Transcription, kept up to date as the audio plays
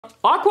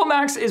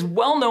AquaMaxx is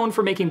well known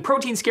for making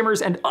protein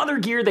skimmers and other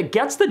gear that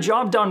gets the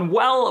job done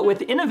well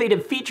with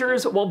innovative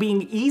features while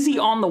being easy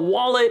on the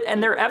wallet,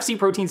 and their FC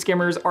protein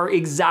skimmers are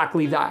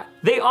exactly that.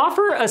 They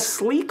offer a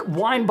sleek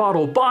wine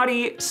bottle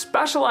body,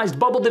 specialized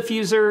bubble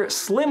diffuser,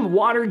 slim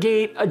water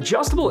gate,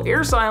 adjustable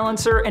air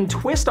silencer, and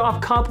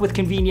twist-off cup with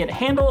convenient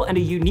handle and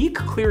a unique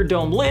clear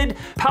dome lid,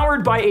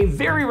 powered by a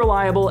very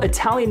reliable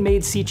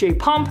Italian-made Sicce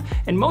pump,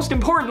 and most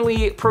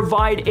importantly,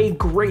 provide a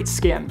great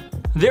skim.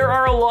 There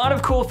are a lot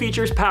of cool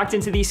features packed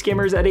into these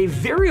skimmers at a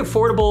very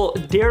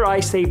affordable, dare I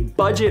say,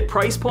 budget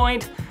price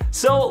point.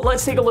 So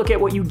let's take a look at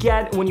what you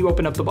get when you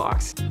open up the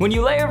box. When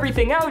you lay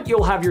everything out,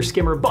 you'll have your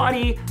skimmer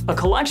body, a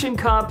collection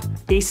cup,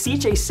 a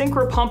Sicce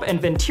Synchro pump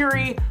and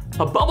venturi,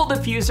 a bubble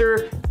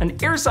diffuser, an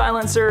air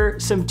silencer,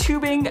 some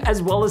tubing,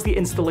 as well as the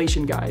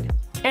installation guide.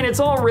 And it's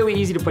all really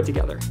easy to put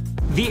together.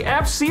 The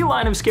FC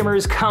line of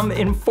skimmers come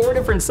in 4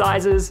 different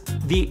sizes: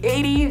 the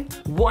 80,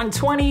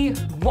 120,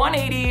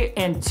 180,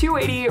 and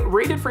 280,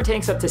 rated for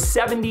tanks up to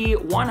 70,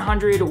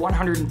 100,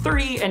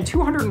 130, and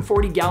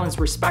 240 gallons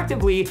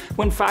respectively,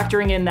 when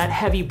factoring in that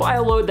heavy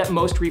bioload that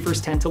most reefers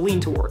tend to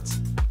lean towards.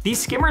 These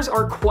skimmers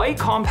are quite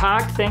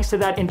compact thanks to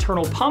that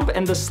internal pump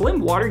and the slim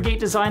water gate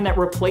design that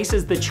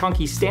replaces the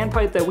chunky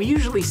standpipe that we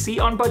usually see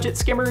on budget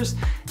skimmers.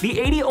 The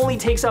 80 only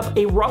takes up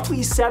a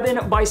roughly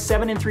 7 by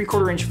 7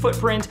 3/4 inch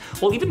footprint,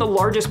 while even the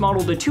largest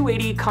model, the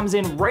 280, comes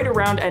in right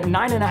around at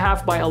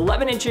 9.5 by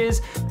 11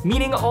 inches,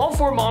 meaning all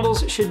 4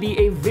 models should be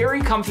a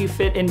very comfy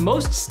fit in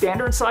most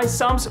standard size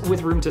sumps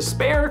with room to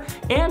spare,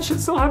 and should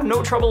still have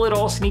no trouble at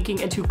all sneaking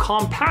into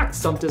compact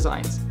sump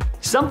designs.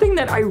 Something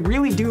that I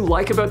really do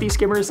like about these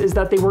skimmers is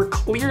that they were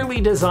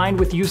clearly designed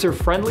with user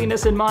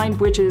friendliness in mind,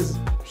 which is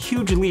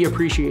hugely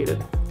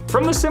appreciated.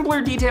 From the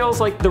simpler details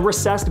like the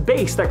recessed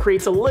base that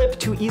creates a lip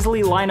to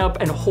easily line up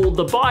and hold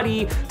the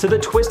body, to the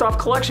twist-off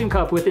collection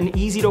cup with an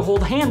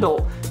easy-to-hold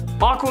handle,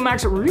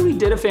 AquaMaxx really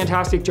did a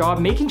fantastic job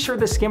making sure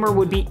the skimmer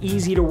would be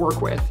easy to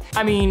work with.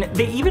 I mean,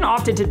 they even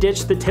opted to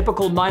ditch the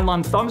typical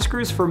nylon thumb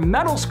screws for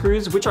metal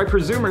screws, which I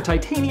presume are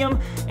titanium,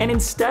 and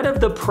instead of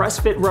the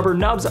press-fit rubber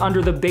nubs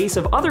under the base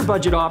of other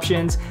budget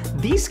options,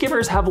 these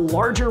skimmers have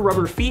larger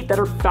rubber feet that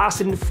are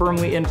fastened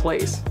firmly in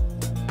place.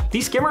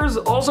 These skimmers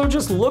also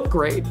just look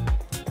great.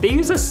 They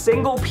use a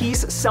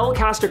single-piece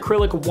cell-cast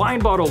acrylic wine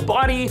bottle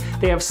body,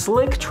 they have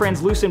slick,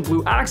 translucent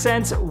blue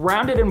accents,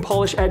 rounded and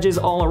polished edges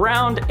all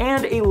around,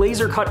 and a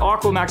laser-cut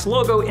AquaMaxx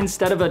logo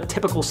instead of a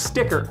typical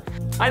sticker.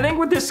 I think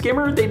with this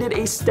skimmer, they did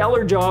a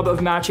stellar job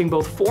of matching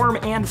both form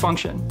and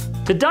function.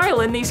 To dial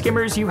in these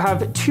skimmers, you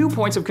have 2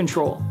 points of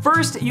control.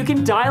 First, you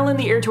can dial in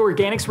the air to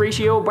organics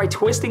ratio by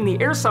twisting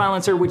the air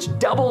silencer, which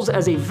doubles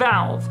as a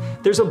valve.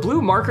 There's a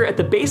blue marker at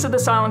the base of the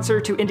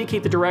silencer to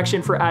indicate the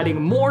direction for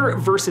adding more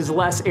versus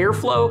less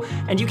airflow,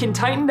 and you can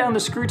tighten down the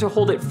screw to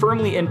hold it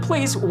firmly in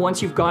place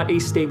once you've got a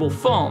stable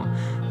foam.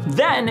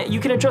 Then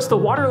you can adjust the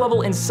water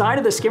level inside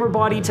of the skimmer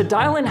body to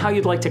dial in how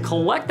you'd like to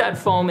collect that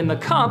foam in the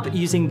cup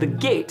using the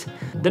gate.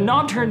 The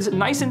knob turns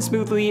nice and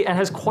smoothly and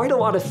has quite a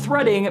lot of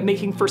threading,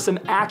 making for some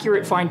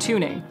accurate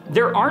fine-tuning.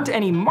 There aren't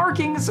any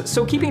markings,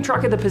 so keeping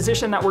track of the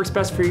position that works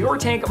best for your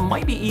tank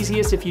might be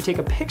easiest if you take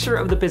a picture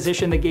of the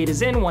position the gate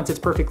is in once it's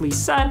perfectly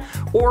set,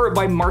 or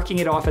by marking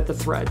it off at the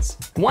threads.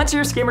 Once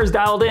your skimmer's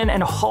dialed in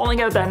and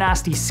hauling out that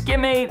nasty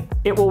skimmate,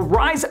 it will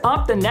rise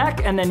up the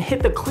neck and then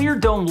hit the clear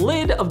dome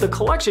lid of the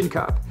collection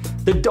cup.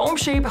 The dome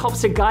shape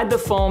helps to guide the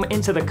foam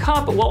into the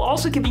cup while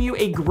also giving you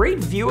a great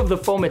view of the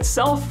foam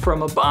itself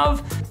from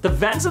above. The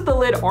vents of the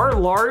lid are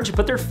large,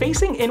 but they're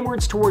facing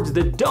inwards towards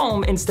the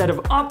dome instead of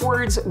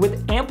upwards,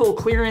 with ample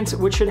clearance,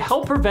 which should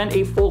help prevent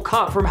a full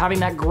cup from having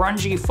that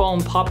grungy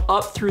foam pop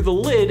up through the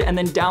lid and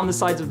then down the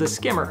sides of the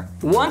skimmer.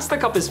 Once the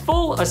cup is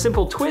full, a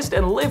simple twist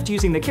and lift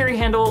using the carry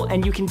handle,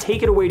 and you can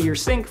take it away to your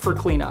sink for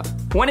cleanup.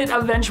 When it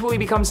eventually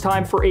becomes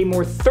time for a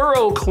more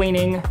thorough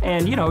cleaning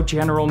and,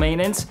 general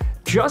maintenance,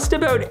 just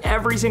about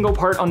every single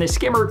part on this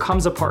skimmer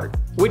comes apart,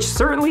 which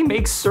certainly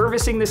makes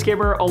servicing the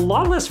skimmer a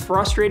lot less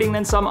frustrating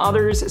than some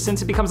others,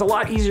 since it becomes a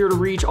lot easier to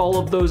reach all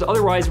of those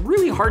otherwise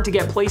really hard to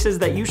get places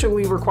that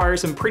usually require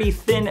some pretty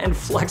thin and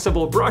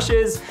flexible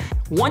brushes.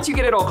 Once you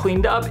get it all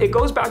cleaned up, it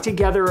goes back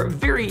together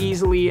very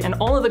easily, and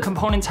all of the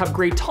components have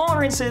great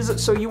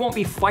tolerances, so you won't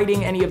be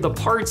fighting any of the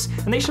parts,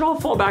 and they should all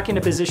fall back into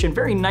position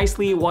very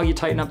nicely while you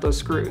tighten up those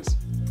screws.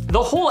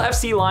 The whole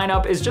FC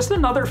lineup is just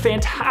another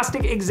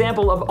fantastic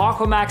example of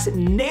AquaMaxx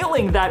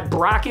nailing that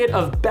bracket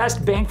of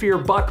best bang for your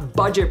buck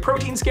budget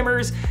protein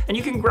skimmers, and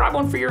you can grab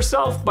one for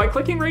yourself by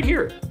clicking right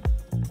here.